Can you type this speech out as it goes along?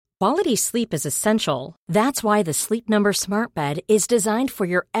Quality sleep is essential. That's why the Sleep Number Smart Bed is designed for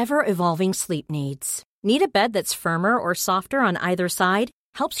your ever-evolving sleep needs. Need a bed that's firmer or softer on either side?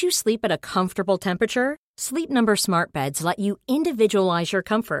 Helps you sleep at a comfortable temperature? Sleep Number Smart Beds let you individualize your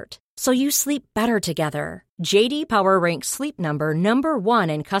comfort, so you sleep better together. J.D. Power ranks Sleep Number number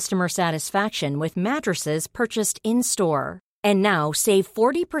 1 in customer satisfaction with mattresses purchased in-store. And now, save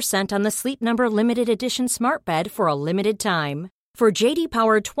 40% on the Sleep Number Limited Edition Smart Bed for a limited time. For J.D.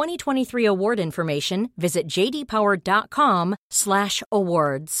 Power 2023 award information, visit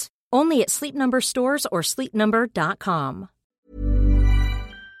jdpower.com/awards. Only at Sleep Number stores or sleepnumber.com.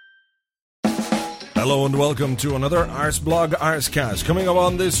 Hello and welcome to another Arsblog Arscast. Coming up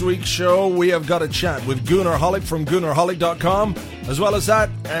on this week's show, we have got a chat with Gunnar Holic from GunnarHolic.com. As well as that,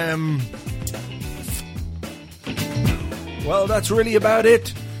 well, that's really about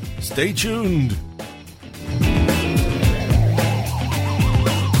it. Stay tuned.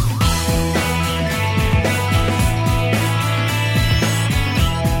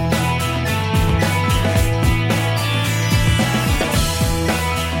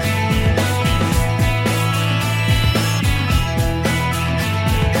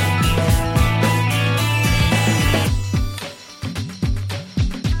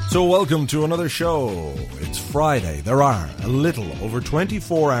 So welcome to another show. It's Friday. There are a little over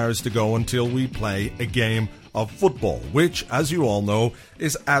 24 hours to go until we play a game of football, which, as you all know,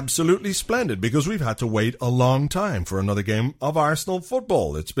 is absolutely splendid because we've had to wait a long time for another game of Arsenal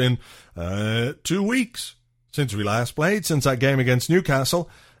football. It's been 2 weeks since we last played, since that game against Newcastle,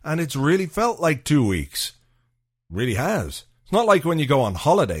 and it's really felt like 2 weeks. It really has. It's not like when you go on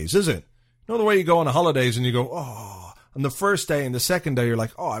holidays, is it? You know the way you go on holidays and you go, oh... And the first day and the second day, you're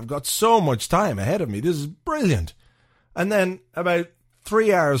like, oh, I've got so much time ahead of me. This is brilliant. And then about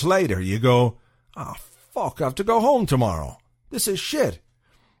 3 hours later, you go, oh, fuck, I have to go home tomorrow. This is shit.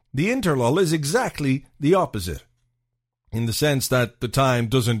 The interlull is exactly the opposite, in the sense that the time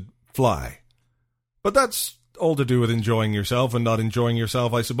doesn't fly. But that's all to do with enjoying yourself and not enjoying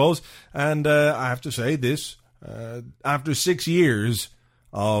yourself, I suppose. And I have to say this, after 6 years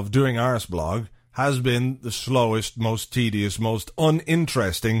of doing Arsblog, has been the slowest, most tedious, most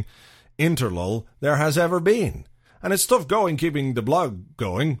uninteresting interlull there has ever been. And it's tough going, keeping the blog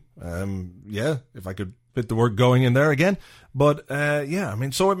going. Yeah, if I could fit the word going in there again. But, yeah, I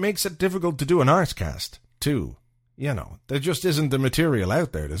mean, so it makes it difficult to do an Arscast, too. You know, there just isn't the material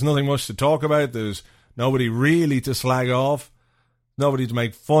out there. There's nothing much to talk about. There's nobody really to slag off. Nobody to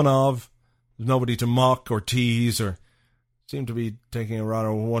make fun of. There's nobody to mock or tease or seem to be taking a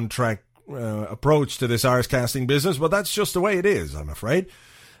rather one-track approach to this Arscasting business, but that's just the way it is, I'm afraid.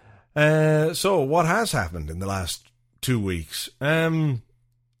 So what has happened in the last 2 weeks?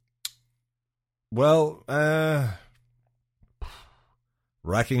 Well,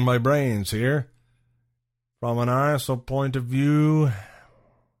 racking my brains here. From an Arsenal point of view,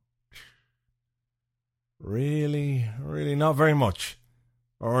 really not very much.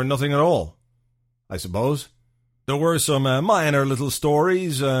 Or nothing at all, I suppose. There were some minor little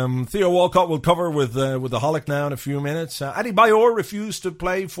stories. Theo Walcott will cover with the Holic now in a few minutes. Adebayor refused to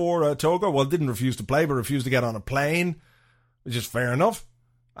play for Togo. Well, didn't refuse to play, but refused to get on a plane, which is fair enough.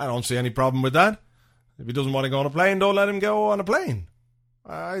 I don't see any problem with that. If he doesn't want to go on a plane, don't let him go on a plane.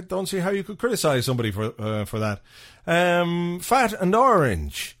 I don't see how you could criticise somebody for that. Fat and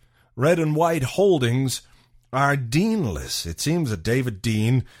Orange, Red and White Holdings, are Deanless. It seems that David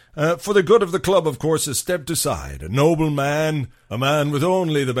Dean, for the good of the club, of course, has stepped aside. A noble man, a man with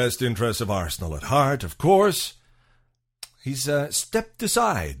only the best interests of Arsenal at heart, of course. He's stepped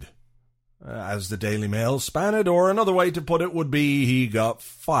aside, as the Daily Mail span it, or another way to put it would be he got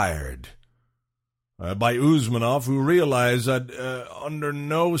fired by Usmanov, who realised that under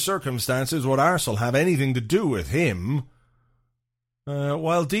no circumstances would Arsenal have anything to do with him,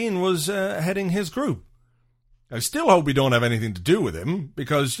 while Dean was heading his group. I still hope we don't have anything to do with him,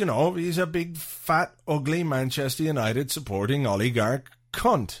 because, you know, he's a big, fat, ugly Manchester United supporting oligarch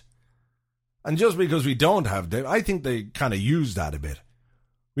cunt. And just because we don't have David, I think they kind of use that a bit.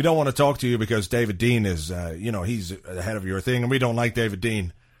 We don't want to talk to you because David Dean is, he's ahead of your thing, and we don't like David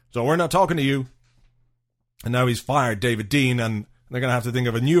Dean. So we're not talking to you. And now he's fired David Dean, and they're going to have to think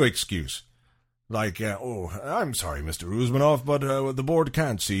of a new excuse. Like, I'm sorry, Mr. Usmanov, but the board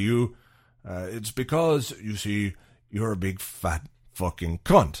can't see you. It's because, you see, you're a big fat fucking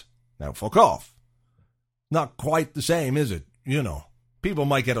cunt. Now fuck off. Not quite the same, is it? You know, people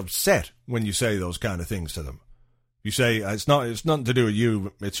might get upset when you say those kind of things to them. You say, it's nothing to do with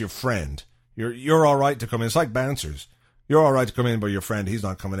you, it's your friend. You're all right to come in. It's like bouncers. You're all right to come in, but your friend, he's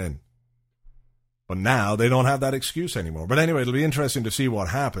not coming in. But now they don't have that excuse anymore. But anyway, it'll be interesting to see what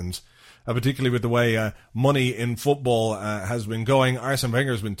happens, particularly with the way money in football has been going. Arsene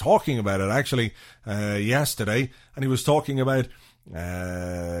Wenger has been talking about it actually yesterday, and he was talking about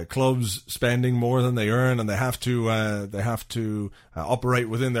clubs spending more than they earn, and they have to operate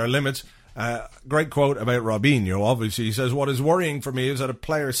within their limits. Great quote about Robinho. Obviously, he says, "What is worrying for me is that a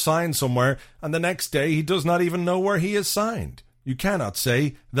player signs somewhere, and the next day he does not even know where he is signed. You cannot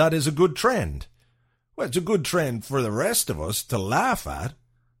say that is a good trend." Well, it's a good trend for the rest of us to laugh at.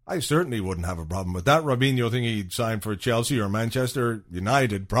 I certainly wouldn't have a problem with that. Robinho thinking he'd sign for Chelsea or Manchester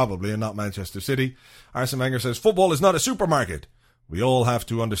United, probably, and not Manchester City. Arsene Wenger says, "Football is not a supermarket. We all have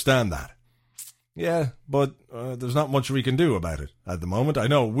to understand that." Yeah, but there's not much we can do about it at the moment. I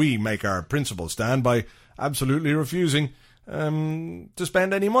know we make our principle stand by absolutely refusing to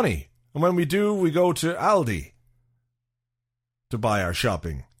spend any money. And when we do, we go to Aldi to buy our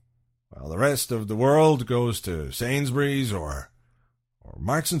shopping. Well, the rest of the world goes to Sainsbury's or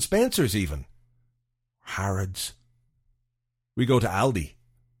Marks and Spencer's even. Harrods. We go to Aldi.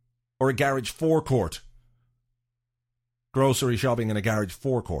 Or a garage forecourt. Grocery shopping in a garage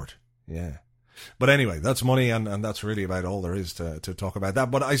forecourt. Yeah. But anyway, that's money, and that's really about all there is to talk about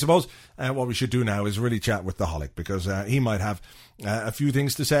that. But I suppose what we should do now is really chat with the Holic, because he might have a few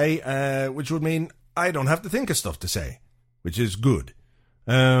things to say, which would mean I don't have to think of stuff to say, which is good.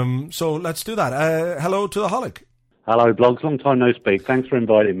 So let's do that. Hello to the Holic. Hello, Blogs. Long time no speak. Thanks for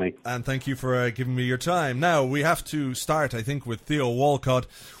inviting me. And thank you for giving me your time. Now, we have to start, I think, with Theo Walcott.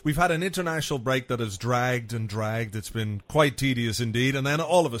 We've had an international break that has dragged and dragged. It's been quite tedious indeed. And then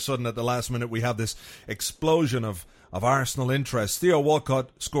all of a sudden, at the last minute, we have this explosion of Arsenal interest. Theo Walcott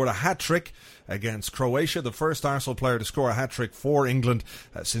scored a hat-trick against Croatia, the first Arsenal player to score a hat-trick for England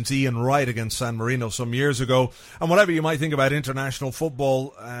since Ian Wright against San Marino some years ago. And whatever you might think about international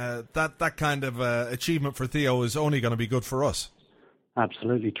football, that kind of achievement for Theo is only going to be good for us.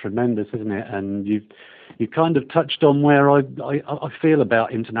 Absolutely tremendous, isn't it? And you kind of touched on where I feel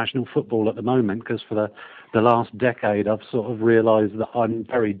about international football at the moment, because for the last decade I've sort of realised that I'm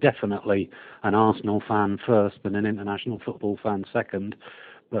very definitely an Arsenal fan first and an international football fan second.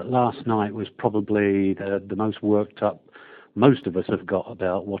 But last night was probably the most worked up most of us have got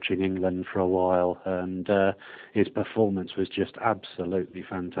about watching England for a while, and his performance was just absolutely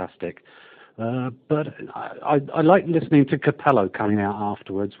fantastic. But I like listening to Capello coming out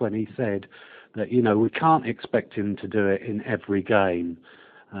afterwards when he said that, you know, we can't expect him to do it in every game.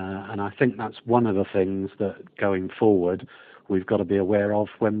 And I think that's one of the things that going forward we've got to be aware of,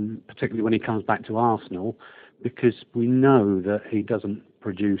 particularly when he comes back to Arsenal, because we know that he doesn't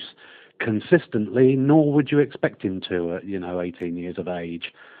produce consistently, nor would you expect him to at 18 years of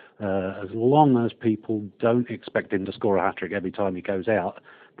age. As long as people don't expect him to score a hat-trick every time he goes out,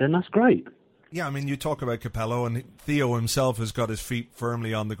 then that's great. Yeah, I mean, you talk about Capello, and Theo himself has got his feet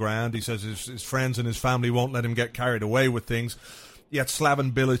firmly on the ground. He says his friends and his family won't let him get carried away with things. Yet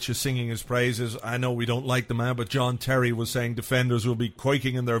Slaven Bilic is singing his praises. I know we don't like the man, but John Terry was saying defenders will be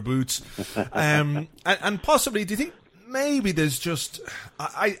quaking in their boots. And possibly, do you think maybe there's just...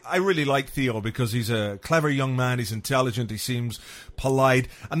 I really like Theo because he's a clever young man, he's intelligent, he seems polite.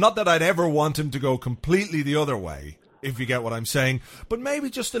 And not that I'd ever want him to go completely the other way, if you get what I'm saying, but maybe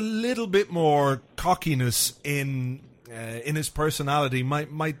just a little bit more cockiness in his personality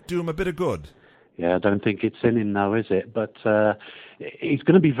might do him a bit of good. Yeah, I don't think it's in him though, is it? But he's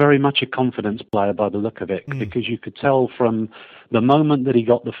going to be very much a confidence player by the look of it, because you could tell from the moment that he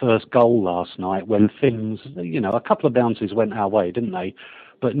got the first goal last night, when things, a couple of bounces went our way, didn't they?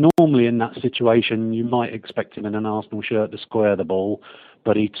 But normally in that situation, you might expect him in an Arsenal shirt to square the ball,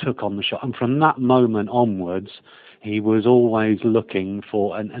 but he took on the shot. And from that moment onwards, he was always looking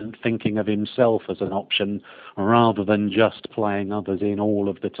for and thinking of himself as an option rather than just playing others in all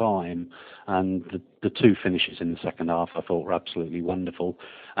of the time. And the two finishes in the second half I thought were absolutely wonderful.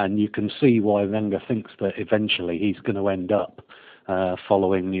 And you can see why Wenger thinks that eventually he's going to end up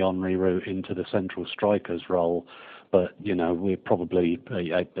following the Henry route into the central striker's role. But, we're probably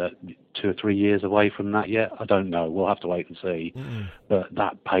 2 or 3 years away from that yet. I don't know. We'll have to wait and see. But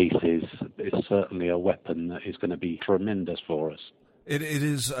that pace is certainly a weapon that is going to be tremendous for us. It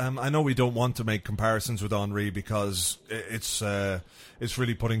is. I know we don't want to make comparisons with Henry because it's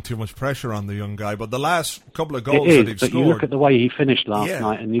really putting too much pressure on the young guy. But the last couple of goals that he's scored... you look at the way he finished last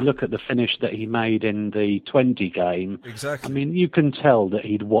night, and you look at the finish that he made in the 20 game. Exactly. I mean, you can tell that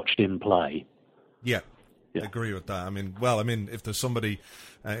he'd watched him play. Yeah. I agree with that. I mean, if there's somebody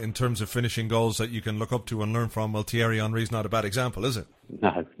in terms of finishing goals that you can look up to and learn from, well, Thierry Henry's not a bad example, is it?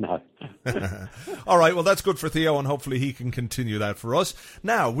 No. All right, well, that's good for Theo, and hopefully he can continue that for us.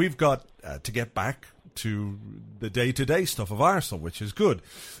 Now, we've got to get back to the day-to-day stuff of Arsenal, which is good.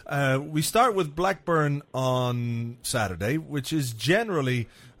 We start with Blackburn on Saturday, which is generally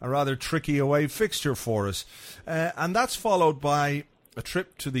a rather tricky away fixture for us. And that's followed by a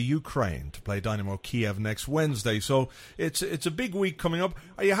trip to the Ukraine to play Dynamo Kiev next Wednesday. So it's a big week coming up.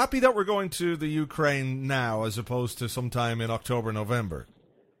 Are you happy that we're going to the Ukraine now as opposed to sometime in October, November?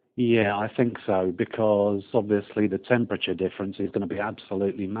 Yeah, I think so, because obviously the temperature difference is going to be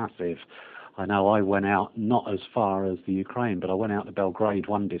absolutely massive. I know I went out not as far as the Ukraine, but I went out to Belgrade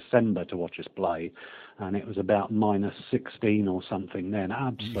one December to watch us play, and it was about minus 16 or something then.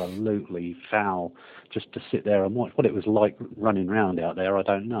 Absolutely foul just to sit there and watch. What it was like running around out there, I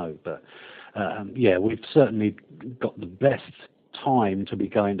don't know. But yeah, we've certainly got the best time to be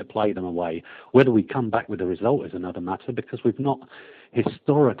going to play them away. Whether we come back with a result is another matter, because we've not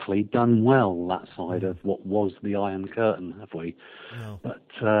historically done well that side of what was the Iron Curtain, have we? No. But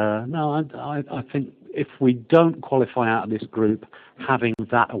no, I think if we don't qualify out of this group having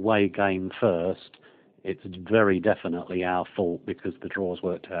that away game first, it's very definitely our fault, because the draws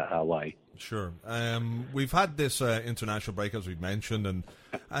worked out our way. Sure. We've had this international break, as we've mentioned,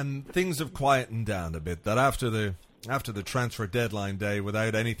 and things have quietened down a bit. That after the transfer deadline day,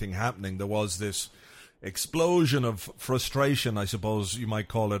 without anything happening, there was this explosion of frustration, I suppose you might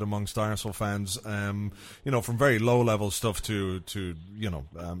call it, amongst Arsenal fans, from very low-level stuff to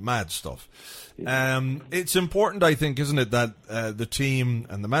mad stuff. It's important, I think, isn't it, that the team,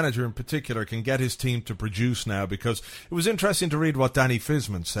 and the manager in particular, can get his team to produce now, because it was interesting to read what Danny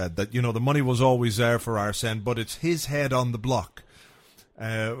Fisman said, that, the money was always there for Arsene, but it's his head on the block.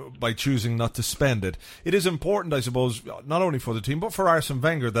 By choosing not to spend it. It is important, I suppose, not only for the team, but for Arsene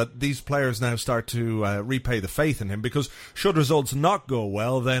Wenger, that these players now start to repay the faith in him, because should results not go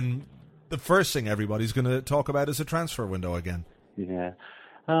well, then the first thing everybody's going to talk about is a transfer window again. Yeah.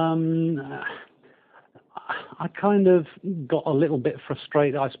 I kind of got a little bit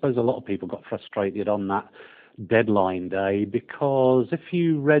frustrated. I suppose a lot of people got frustrated on that deadline day, because if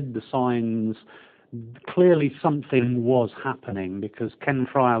you read the signs, clearly something was happening, because Ken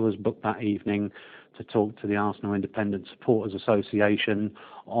Fryer was booked that evening to talk to the Arsenal Independent Supporters Association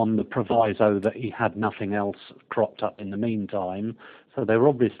on the proviso that he had nothing else cropped up in the meantime. So they were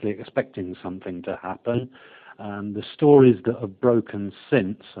obviously expecting something to happen. The stories that have broken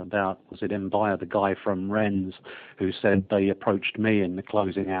since about, was it Mbaya, the guy from Rennes, who said they approached me in the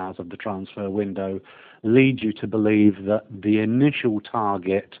closing hours of the transfer window, lead you to believe that the initial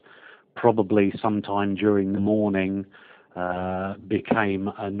target, probably sometime during the morning, became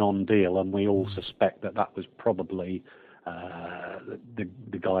a non-deal, and we all suspect that was probably the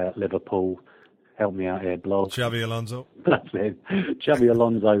guy at Liverpool. Help me out here, Blog. Xabi Alonso. That's it, Xabi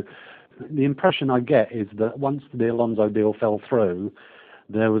Alonso. The impression I get is that once the Alonso deal fell through,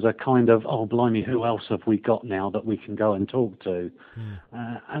 there was a kind of, oh, blimey, who else have we got now that we can go and talk to?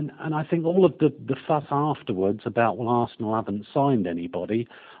 And I think all of the fuss afterwards about, well, Arsenal haven't signed anybody,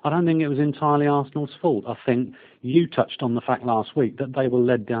 I don't think it was entirely Arsenal's fault. I think you touched on the fact last week that they were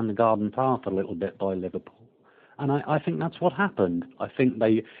led down the garden path a little bit by Liverpool. And I think that's what happened. I think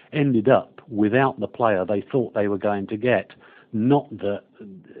they ended up without the player they thought they were going to get. Not that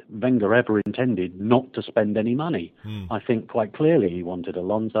Wenger ever intended not to spend any money. I think quite clearly he wanted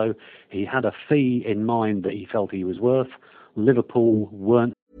Alonso. He had a fee in mind that he felt he was worth. Liverpool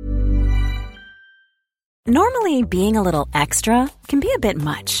weren't. Normally, being a little extra can be a bit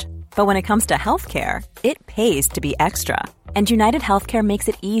much. But when it comes to healthcare, it pays to be extra. And United Healthcare makes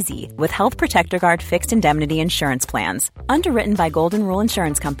it easy with Health Protector Guard fixed indemnity insurance plans. Underwritten by Golden Rule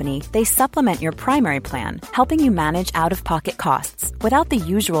Insurance Company, they supplement your primary plan, helping you manage out-of-pocket costs without the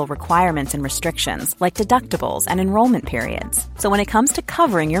usual requirements and restrictions like deductibles and enrollment periods. So when it comes to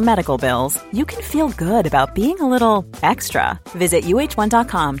covering your medical bills, you can feel good about being a little extra. Visit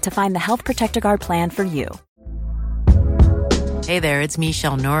UH1.com to find the Health Protector Guard plan for you. Hey there, it's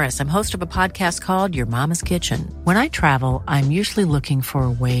Michelle Norris. I'm host of a podcast called Your Mama's Kitchen. When I travel, I'm usually looking for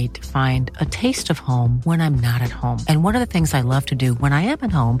a way to find a taste of home when I'm not at home. And one of the things I love to do when I am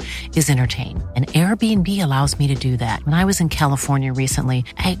at home is entertain. And Airbnb allows me to do that. When I was in California recently,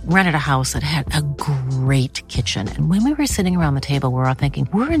 I rented a house that had a great kitchen. And when we were sitting around the table, we were all thinking,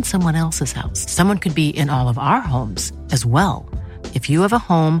 we're in someone else's house. Someone could be in all of our homes as well. If you have a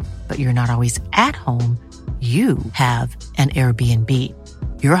home, but you're not always at home, you have an Airbnb.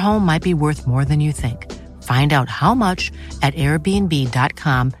 Your home might be worth more than you think. Find out how much at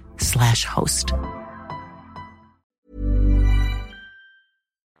airbnb.com/host.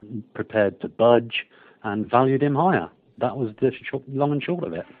 Prepared to budge and valued him higher. that was the long and short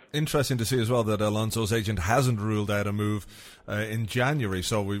of it. Interesting to see as well that Alonso's agent hasn't ruled out a move in January,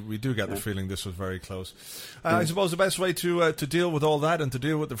 so we do get the feeling this was very close. I suppose the best way to deal with all that and to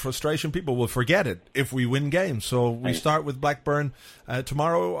deal with the frustration, people will forget it if we win games. So we start with Blackburn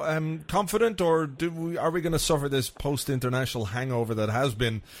tomorrow. Confident, or are we going to suffer this post-international hangover that has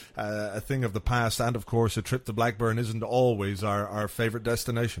been a thing of the past? And of course, a trip to Blackburn isn't always our favourite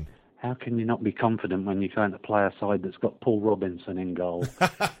destination. How can you not be confident when you're going to play a side that's got Paul Robinson in goal?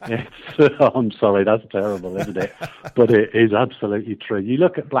 I'm sorry, that's terrible, isn't it? But it is absolutely true. You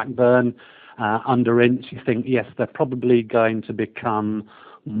look at Blackburn under Ince, you think, yes, they're probably going to become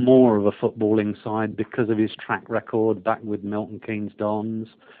more of a footballing side because of his track record back with Milton Keynes Dons.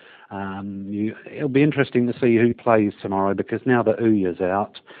 It'll be interesting to see who plays tomorrow, because now that Uya's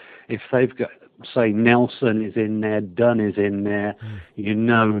out, if they've got, say, Nelson is in there, Dunn is in there, you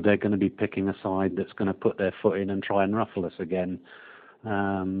know they're going to be picking a side that's going to put their foot in and try and ruffle us again.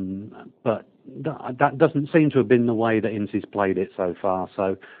 But that doesn't seem to have been the way that Ince's played it so far.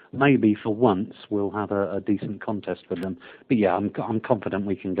 So maybe for once we'll have a decent contest with them. But yeah, I'm confident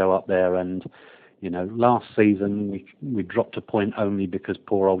we can go up there. And you know, last season we dropped a point only because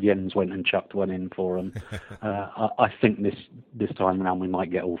poor old Jens went and chucked one in for them. I think this time around we might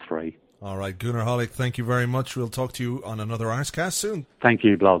get all three. All right, Gunnar Hollick, thank you very much. We'll talk to you on another Arscast soon. Thank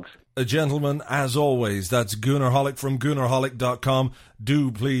you, Blogs. A gentleman, as always. That's Gunnar Hollick from GunnarHollick.com.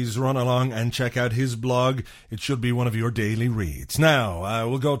 Do please run along and check out his blog. It should be one of your daily reads. Now,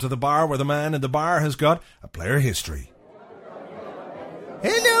 we'll go to the bar, where the man in the bar has got a player history.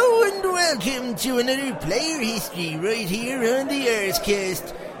 Hello and welcome to another player history right here on the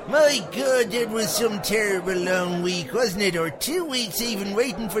Arscast. My God, that was some terrible long week, wasn't it? Or 2 weeks even,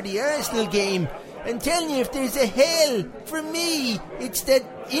 waiting for the Arsenal game. And telling you, if there's a hell for me, it's that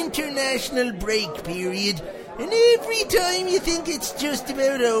international break period. And every time you think it's just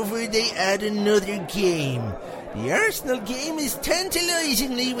about over, they add another game. The Arsenal game is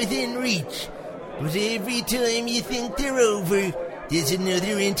tantalisingly within reach. But every time you think they're over, there's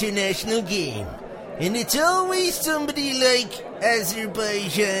another international game. And it's always somebody like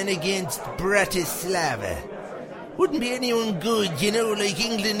Azerbaijan against Bratislava. Wouldn't be anyone good, you know, like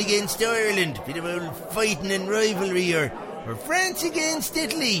England against Ireland, bit of old fighting and rivalry, or France against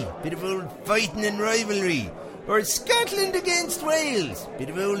Italy, bit of old fighting and rivalry, or Scotland against Wales, bit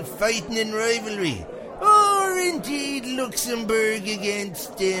of old fighting and rivalry, or indeed Luxembourg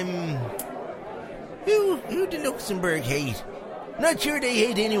against, who do Luxembourg hate? Not sure they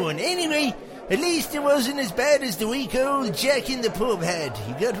hate anyone. Anyway, at least it wasn't as bad as the week old Jack in the pub had.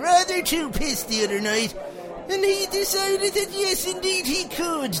 He got rather too pissed the other night, and he decided that yes, indeed, he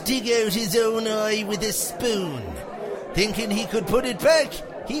could dig out his own eye with a spoon. Thinking he could put it back,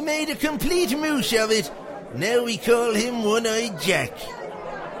 he made a complete moosh of it. Now we call him One-Eyed Jack.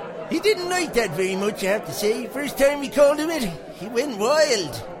 He didn't like that very much, I have to say. First time we called him it, he went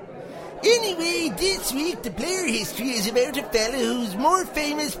wild. Anyway, this week the player history is about a fella whose more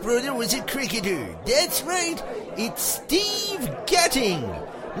famous brother was a cricketer. That's right, it's Steve Gatting.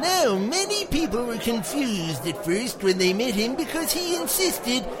 Now, many people were confused at first when they met him because he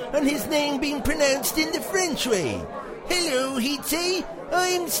insisted on his name being pronounced in the French way. Hello, he'd say,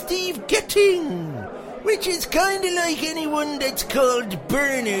 I'm Steve Gatting, which is kind of like anyone that's called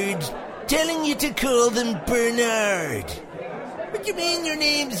Bernard telling you to call them Bernard. What do you mean your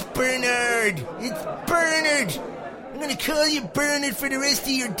name's Bernard? It's Bernard. I'm going to call you Bernard for the rest of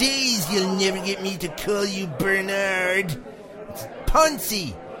your days. You'll never get me to call you Bernard. It's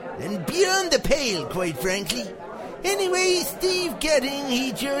Ponzi, and beyond the pale, quite frankly. Anyway, Steve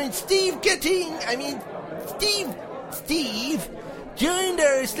joined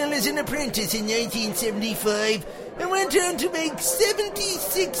Arsenal as an apprentice in 1975 and went on to make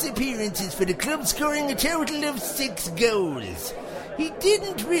 76 appearances for the club, scoring a total of 6 goals. He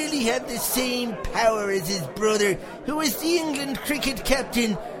didn't really have the same power as his brother, who was the England cricket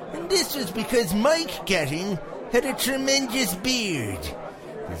captain, and this was because Mike Gatting had a tremendous beard.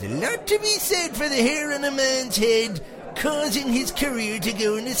 There's a lot to be said for the hair on a man's head, causing his career to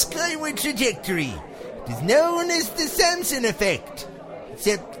go in a skyward trajectory. It is known as the Samson effect,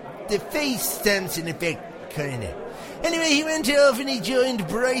 except the face Samson effect, kinda. Anyway, he went off and he joined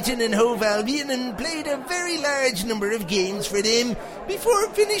Brighton and Hove Albion and played a very large number of games for them before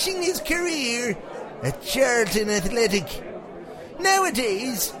finishing his career at Charlton Athletic.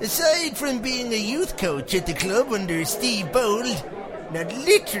 Nowadays, aside from being a youth coach at the club under Steve Bold, not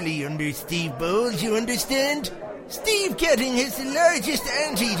literally under Steve Bold, you understand? Steve Gatting has the largest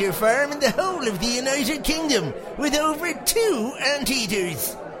anteater farm in the whole of the United Kingdom, with over 2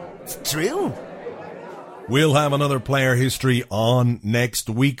 anteaters. It's true. We'll have another player history on next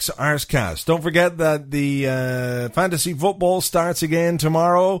week's Arsecast. Don't forget that the fantasy football starts again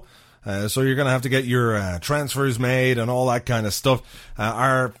tomorrow. So you're going to have to get your transfers made and all that kind of stuff.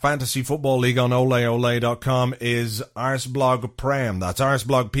 Our fantasy football league on oleole.com is Arsblog Prem. That's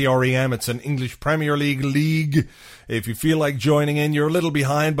Arsblog Prem. It's an English Premier League. If you feel like joining in, you're a little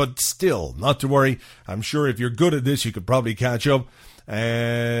behind, but still, not to worry. I'm sure if you're good at this, you could probably catch up.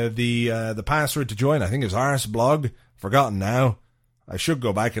 The password to join, I think, is Arsblog. Forgotten now. I should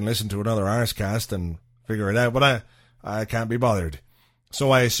go back and listen to another Arsecast and figure it out, but I can't be bothered.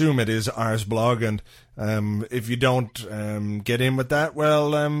 So I assume it is Arsblog, and if you don't get in with that,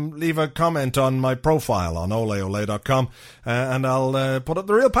 well, leave a comment on my profile on oleole.com, and I'll put up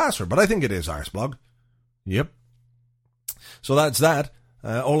the real password. But I think it is Arsblog. Yep. So that's that.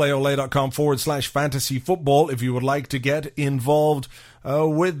 oleole.com/fantasy football if you would like to get involved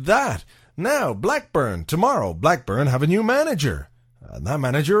with that. Now, Blackburn. Tomorrow, Blackburn have a new manager. And that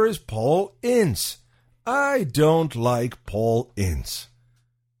manager is Paul Ince. I don't like Paul Ince.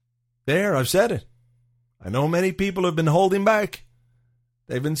 There, I've said it. I know many people have been holding back.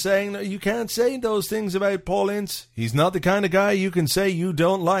 They've been saying, you can't say those things about Paul Ince. He's not the kind of guy you can say you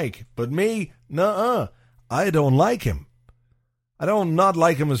don't like. But me, nuh-uh. I don't like him. I don't not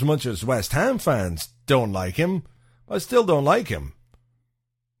like him as much as West Ham fans don't like him. I still don't like him.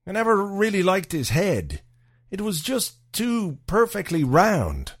 I never really liked his head. It was just too perfectly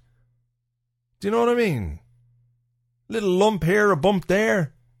round. Do you know what I mean? Little lump here, a bump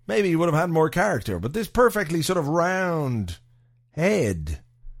there. Maybe he would have had more character, but this perfectly sort of round head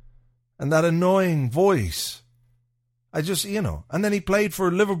and that annoying voice. I just, and then he played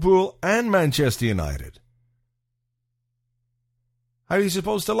for Liverpool and Manchester United. How are you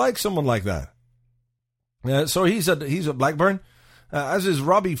supposed to like someone like that? So he's at Blackburn, as is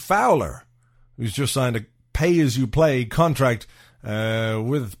Robbie Fowler, who's just signed a pay-as-you-play contract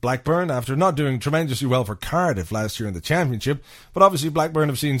with Blackburn after not doing tremendously well for Cardiff last year in the Championship. But obviously Blackburn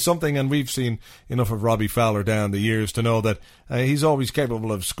have seen something, and we've seen enough of Robbie Fowler down the years to know that he's always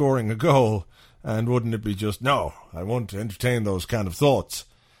capable of scoring a goal. And wouldn't it be just, no, I won't entertain those kind of thoughts.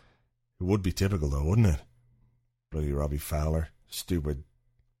 It would be typical though, wouldn't it? Bloody Robbie Fowler. Stupid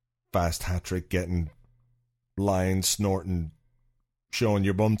fast hat-trick getting, lying, snorting, showing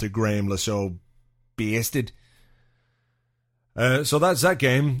your bum to Graham Lasso, bastard. So that's that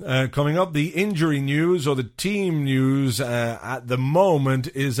game. Coming up, the injury news or the team news at the moment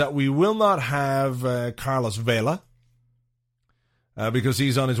is that we will not have Carlos Vela because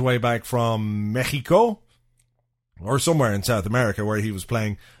he's on his way back from Mexico or somewhere in South America where he was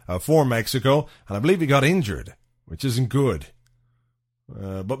playing for Mexico, and I believe he got injured, which isn't good.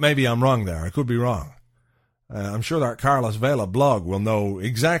 But maybe I'm wrong there. I could be wrong. I'm sure that Carlos Vela blog will know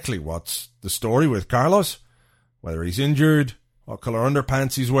exactly what's the story with Carlos, whether he's injured, what colour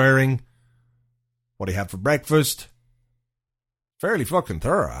underpants he's wearing, what he had for breakfast. Fairly fucking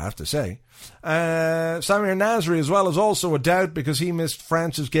thorough, I have to say. Samir Nasri as well is also a doubt because he missed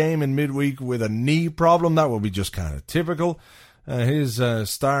France's game in midweek with a knee problem. That will be just kind of typical. His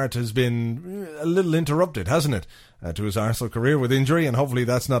start has been a little interrupted, hasn't it, to his Arsenal career with injury, and hopefully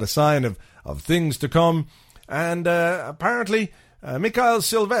that's not a sign of things to come. And apparently, Mikael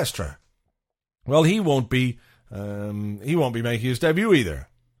Silvestre, well, he won't be making his debut either.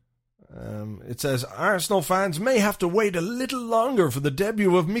 It says Arsenal fans may have to wait a little longer for the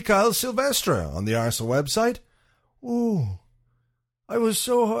debut of Mikael Silvestre on the Arsenal website. Ooh.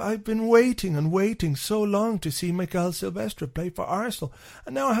 I've been waiting and waiting so long to see Mikael Silvestre play for Arsenal,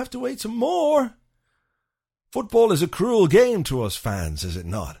 and now I have to wait some more. Football is a cruel game to us fans, is it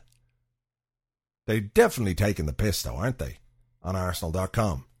not? They're definitely taking the piss, though, aren't they? On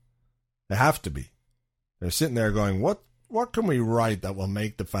Arsenal.com. They have to be. They're sitting there going, what can we write that will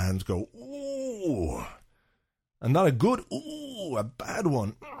make the fans go, ooh? And not a good ooh, a bad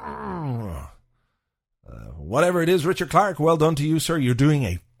one. Whatever it is, Richard Clark, well done to you, sir. You're doing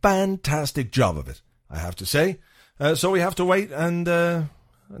a fantastic job of it, I have to say. So we have to wait and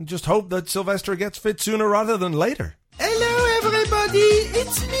just hope that Silvestre gets fit sooner rather than later. Hello, everybody.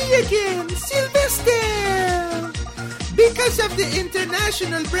 It's me again, Sylvester. Because of the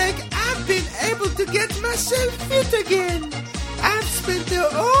international break, I've been able to get myself fit again. I've spent the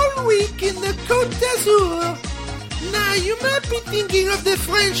whole week in the Côte d'Azur. Now, you might be thinking of the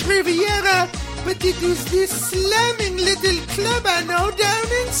French Riviera, but it is this slamming little club I know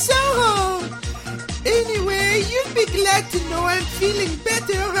down in Soho. Anyway, you'll be glad to know I'm feeling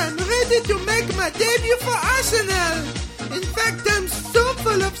better and ready to make my debut for Arsenal. In fact, I'm so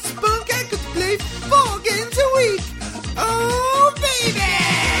full of spunk I could play 4 games a week. Oh, baby!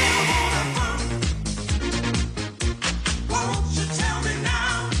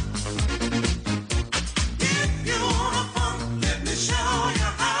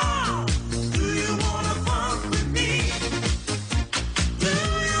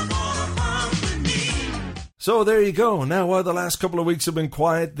 So there you go. Now, while the last couple of weeks have been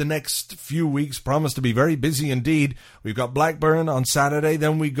quiet, the next few weeks promise to be very busy indeed. We've got Blackburn on Saturday,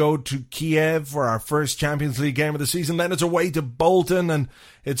 then we go to Kiev for our first Champions League game of the season, then it's away to Bolton, and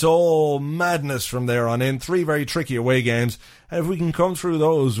it's all madness from there on in. 3 very tricky away games, and if we can come through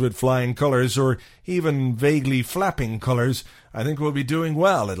those with flying colours, or even vaguely flapping colours, I think we'll be doing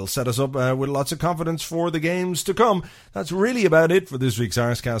well. It'll set us up with lots of confidence for the games to come. That's really about it for this week's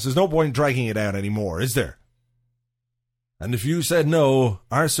Arsecast. There's no point dragging it out anymore, is there? And if you said no,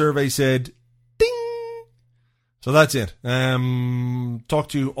 our survey said ding. So that's it. Talk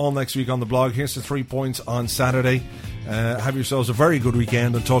to you all next week on the blog. Here's the 3 points on Saturday. Have yourselves a very good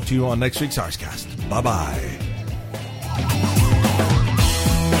weekend, and talk to you on next week's Arsecast. Bye-bye.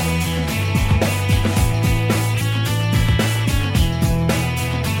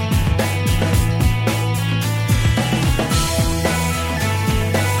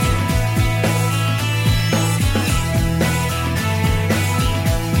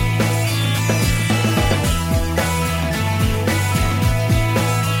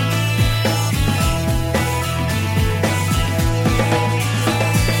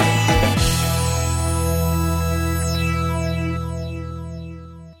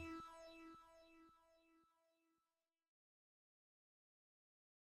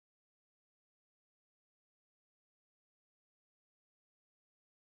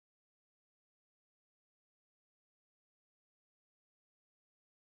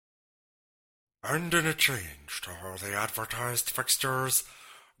 And in a change to how they advertised fixtures,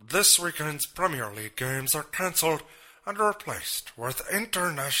 this weekend's Premier League games are cancelled and replaced with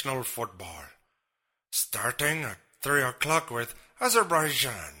international football. Starting at 3 o'clock with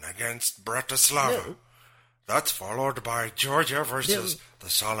Azerbaijan against Bratislava. No. That's followed by Georgia versus the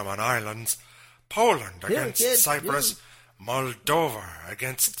Solomon Islands, Poland against Cyprus, Moldova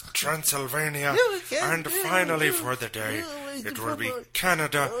against Transylvania, and finally for the day, it will be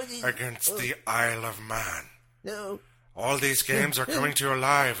Canada against the Isle of Man. All these games are coming to you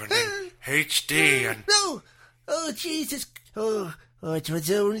live and in HD and... No! Oh, Jesus! Oh, it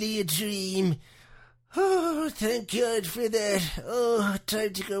was only a dream. Oh, thank God for that. Oh,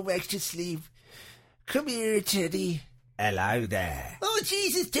 time to go back to sleep. Come here, Teddy. Hello there. Oh,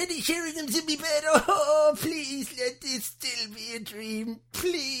 Jesus, Teddy Sheringham's in me bed. Oh, please let this still be a dream.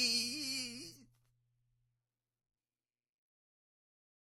 Please.